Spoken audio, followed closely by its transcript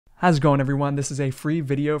How's it going, everyone? This is a free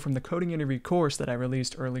video from the coding interview course that I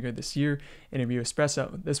released earlier this year, Interview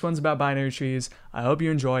Espresso. This one's about binary trees. I hope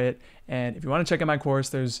you enjoy it, and if you want to check out my course,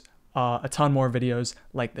 there's a ton more videos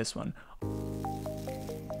like this one.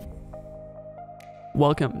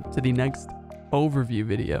 Welcome to the next overview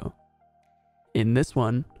video. In this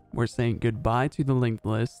one, we're saying goodbye to the linked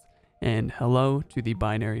list and hello to the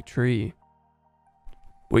binary tree.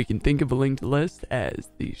 We can think of a linked list as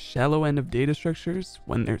the shallow end of data structures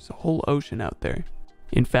when there's a whole ocean out there.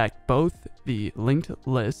 In fact, both the linked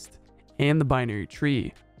list and the binary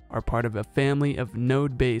tree are part of a family of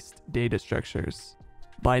node-based data structures.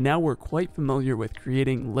 By now, we're quite familiar with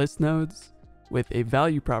creating list nodes with a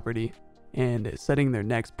value property and setting their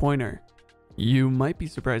next pointer. You might be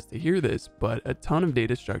surprised to hear this, but a ton of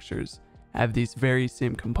data structures have these very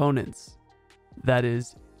same components. That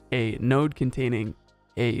is, a node containing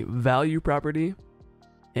a value property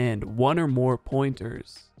and one or more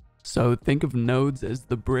pointers. So think of nodes as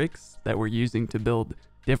the bricks that we're using to build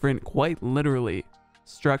different, quite literally,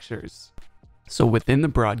 structures. So within the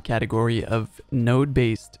broad category of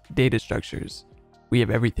node-based data structures, we have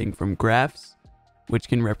everything from graphs, which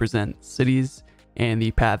can represent cities and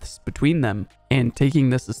the paths between them. And taking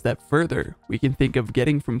this a step further, we can think of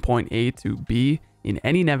getting from point A to B in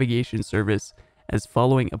any navigation service as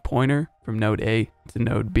following a pointer from node A to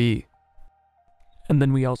node B. And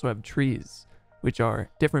then we also have trees, which are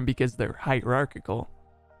different because they're hierarchical.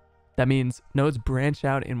 That means nodes branch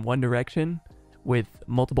out in one direction with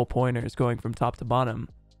multiple pointers going from top to bottom.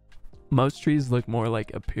 Most trees look more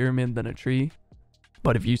like a pyramid than a tree,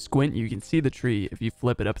 but if you squint, you can see the tree if you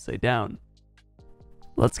flip it upside down.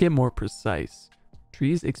 Let's get more precise.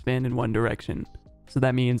 Trees expand in one direction, so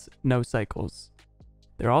that means no cycles.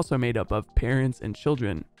 They're also made up of parents and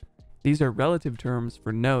children. These are relative terms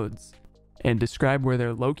for nodes and describe where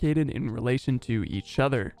they're located in relation to each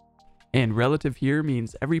other. And relative here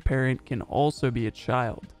means every parent can also be a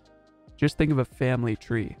child. Just think of a family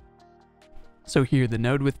tree. So here, the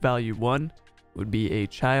node with value 1 would be a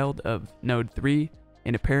child of node 3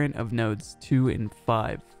 and a parent of nodes 2 and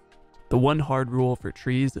 5. The one hard rule for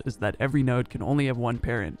trees is that every node can only have one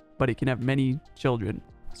parent, but it can have many children.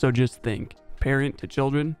 So just think, parent to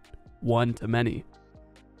children, one to many.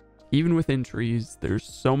 Even within trees, there's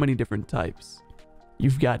so many different types.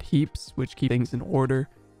 You've got heaps, which keep things in order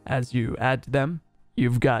as you add to them.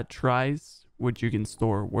 You've got tries, which you can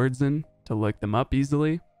store words in to look them up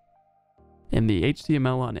easily. And the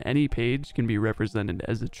HTML on any page can be represented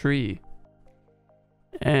as a tree.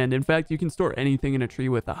 And in fact, you can store anything in a tree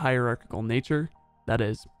with a hierarchical nature, that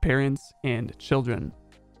is, parents and children.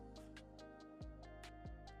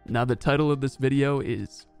 Now, the title of this video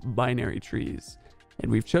is binary trees,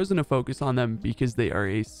 and we've chosen to focus on them because they are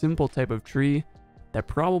a simple type of tree that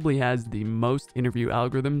probably has the most interview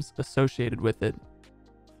algorithms associated with it.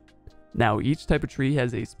 Now, each type of tree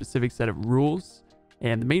has a specific set of rules,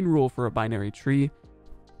 and the main rule for a binary tree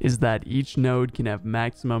is that each node can have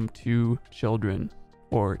maximum 2 children,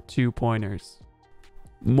 or 2 pointers.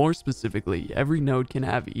 More specifically, every node can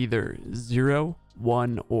have either 0,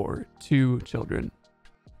 1, or 2 children.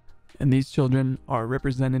 And these children are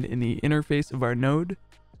represented in the interface of our node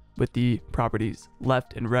with the properties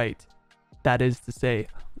left and right. That is to say,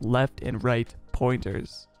 left and right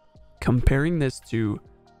pointers. Comparing this to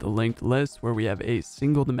the linked list where we have a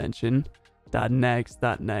single dimension, .next,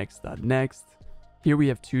 .next, .next. Here we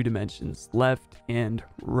have 2 dimensions, left and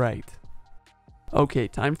right. Okay,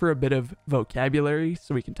 time for a bit of vocabulary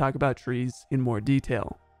so we can talk about trees in more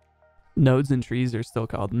detail. Nodes and trees are still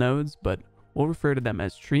called nodes, but we'll refer to them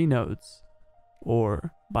as tree nodes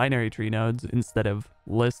or binary tree nodes instead of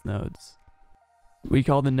list nodes. We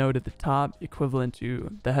call the node at the top, equivalent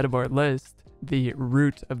to the head of our list, the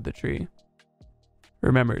root of the tree.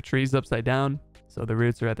 Remember, a tree's upside down, so the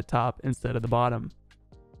roots are at the top instead of the bottom.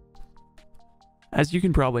 As you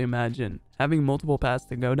can probably imagine, having multiple paths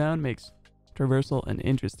to go down makes traversal an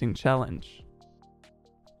interesting challenge.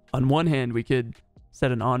 On one hand, we could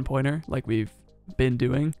set an on pointer like we've been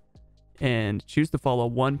doing and choose to follow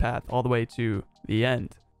one path all the way to the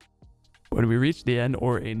end. When we reach the end,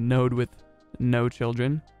 or a node with no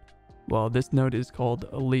children, well, this node is called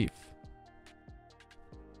a leaf.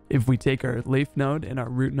 If we take our leaf node and our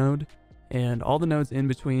root node and all the nodes in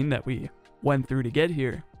between that we went through to get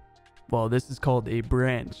here, well, this is called a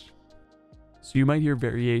branch. So you might hear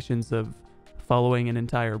variations of following an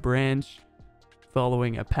entire branch,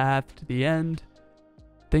 following a path to the end,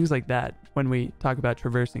 things like that when we talk about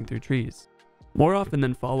traversing through trees. More often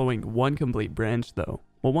than following one complete branch though,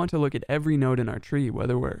 we'll want to look at every node in our tree,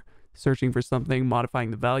 whether we're searching for something, modifying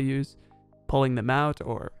the values, pulling them out,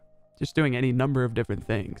 or just doing any number of different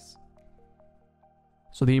things.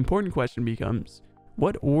 So the important question becomes,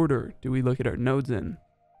 what order do we look at our nodes in?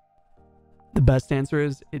 The best answer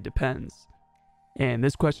is, it depends. And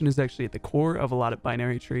this question is actually at the core of a lot of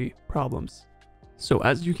binary tree problems. So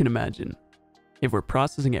as you can imagine, if we're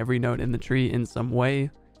processing every node in the tree in some way,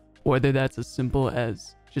 whether that's as simple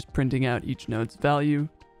as just printing out each node's value,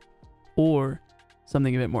 or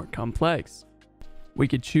something a bit more complex, we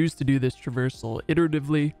could choose to do this traversal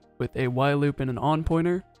iteratively with a while loop and an on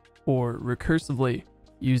pointer, or recursively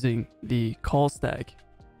using the call stack.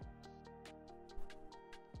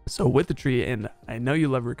 So with the tree, and I know you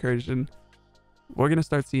love recursion, we're going to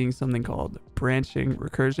start seeing something called branching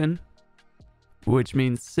recursion, which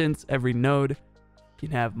means since every node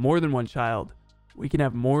can have more than one child, we can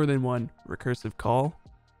have more than one recursive call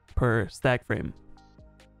per stack frame.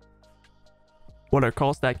 What our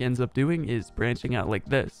call stack ends up doing is branching out like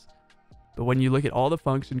this. But when you look at all the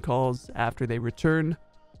function calls after they return,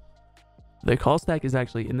 the call stack is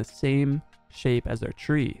actually in the same shape as our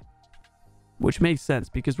tree, which makes sense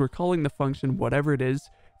because we're calling the function whatever it is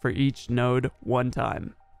for each node one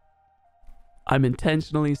time. I'm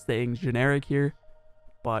intentionally staying generic here,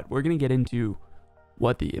 but we're going to get into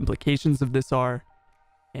what the implications of this are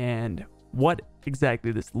and what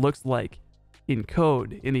exactly this looks like in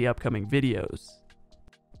code in the upcoming videos.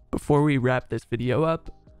 Before we wrap this video up,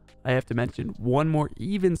 I have to mention one more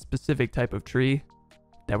even specific type of tree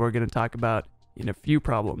that we're going to talk about in a few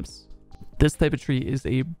problems. This type of tree is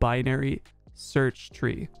a binary search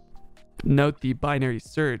tree. Note the binary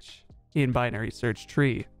search in binary search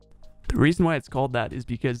tree. The reason why it's called that is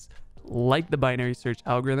because, like the binary search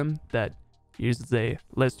algorithm that uses a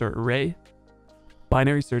list or array,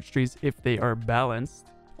 binary search trees, if they are balanced,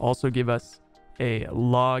 also give us a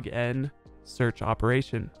log n search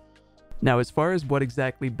operation. Now, as far as what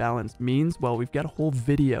exactly balanced means, well, we've got a whole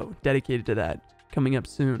video dedicated to that coming up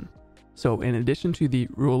soon. So in addition to the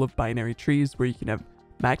rule of binary trees where you can have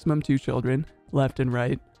maximum 2 children left and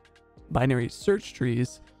right, binary search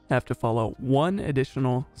trees have to follow one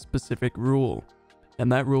additional specific rule.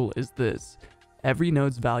 And that rule is this: every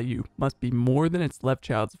node's value must be more than its left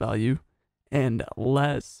child's value and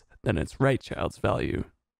less than its right child's value.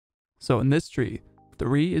 So in this tree,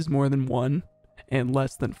 3 is more than 1 and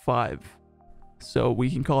less than 5. So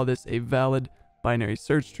we can call this a valid binary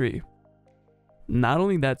search tree. Not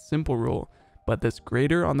only that simple rule, but this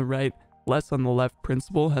greater on the right, less on the left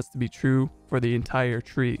principle has to be true for the entire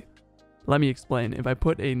tree. Let me explain. If I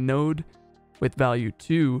put a node with value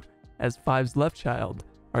 2 as 5's left child,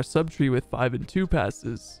 our subtree with 5 and 2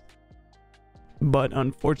 passes. But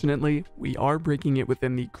unfortunately, we are breaking it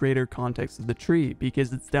within the greater context of the tree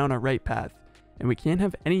because it's down our right path, and we can't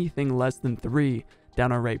have anything less than 3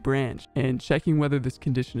 down our right branch. And checking whether this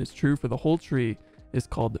condition is true for the whole tree is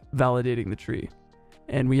called validating the tree.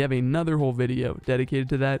 And we have another whole video dedicated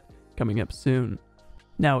to that coming up soon.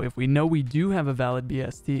 Now, if we know we do have a valid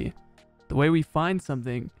BST, the way we find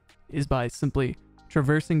something is by simply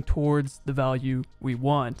traversing towards the value we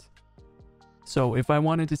want. So if I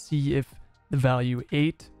wanted to see if the value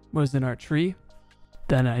 8 was in our tree,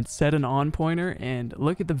 then I'd set an on pointer and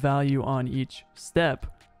look at the value on each step,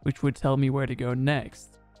 which would tell me where to go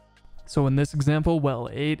next. So in this example, well,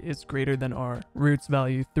 8 is greater than our root's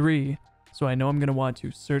value 3, so I know I'm going to want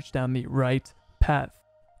to search down the right path.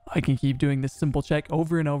 I can keep doing this simple check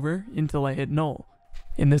over and over until I hit null.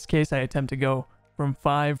 In this case, I attempt to go from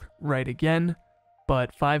 5 right again,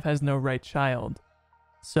 but 5 has no right child.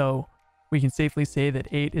 So we can safely say that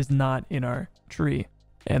 8 is not in our tree.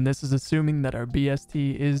 And this is assuming that our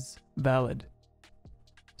BST is valid.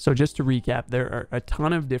 So just to recap, there are a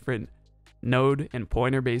ton of different node and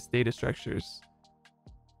pointer-based data structures.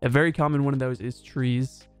 A very common one of those is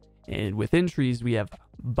trees. And within trees, we have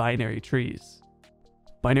binary trees.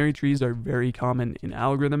 Binary trees are very common in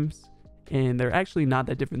algorithms, and they're actually not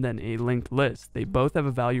that different than a linked list. They both have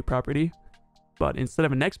a value property, but instead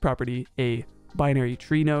of a next property, a binary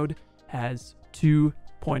tree node has 2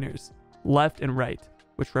 pointers, left and right,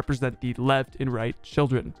 which represent the left and right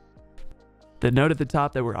children. The node at the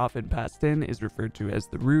top that we're often passed in is referred to as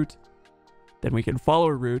the root. Then we can follow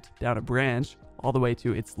a root down a branch all the way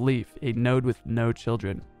to its leaf, a node with no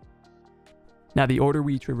children. Now, the order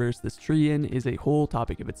we traverse this tree in is a whole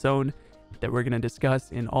topic of its own that we're going to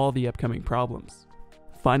discuss in all the upcoming problems.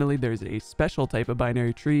 Finally, there's a special type of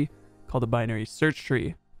binary tree called a binary search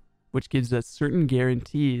tree, which gives us certain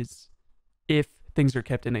guarantees if things are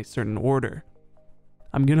kept in a certain order.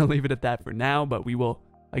 I'm going to leave it at that for now, but we will,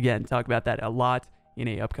 again, talk about that a lot in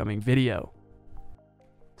an upcoming video.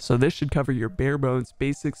 So this should cover your bare bones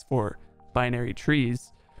basics for binary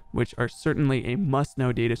trees, which are certainly a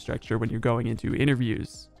must-know data structure when you're going into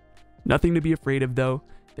interviews. Nothing to be afraid of though,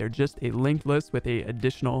 they're just a linked list with an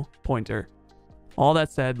additional pointer. All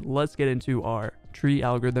that said, let's get into our tree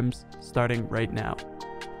algorithms starting right now.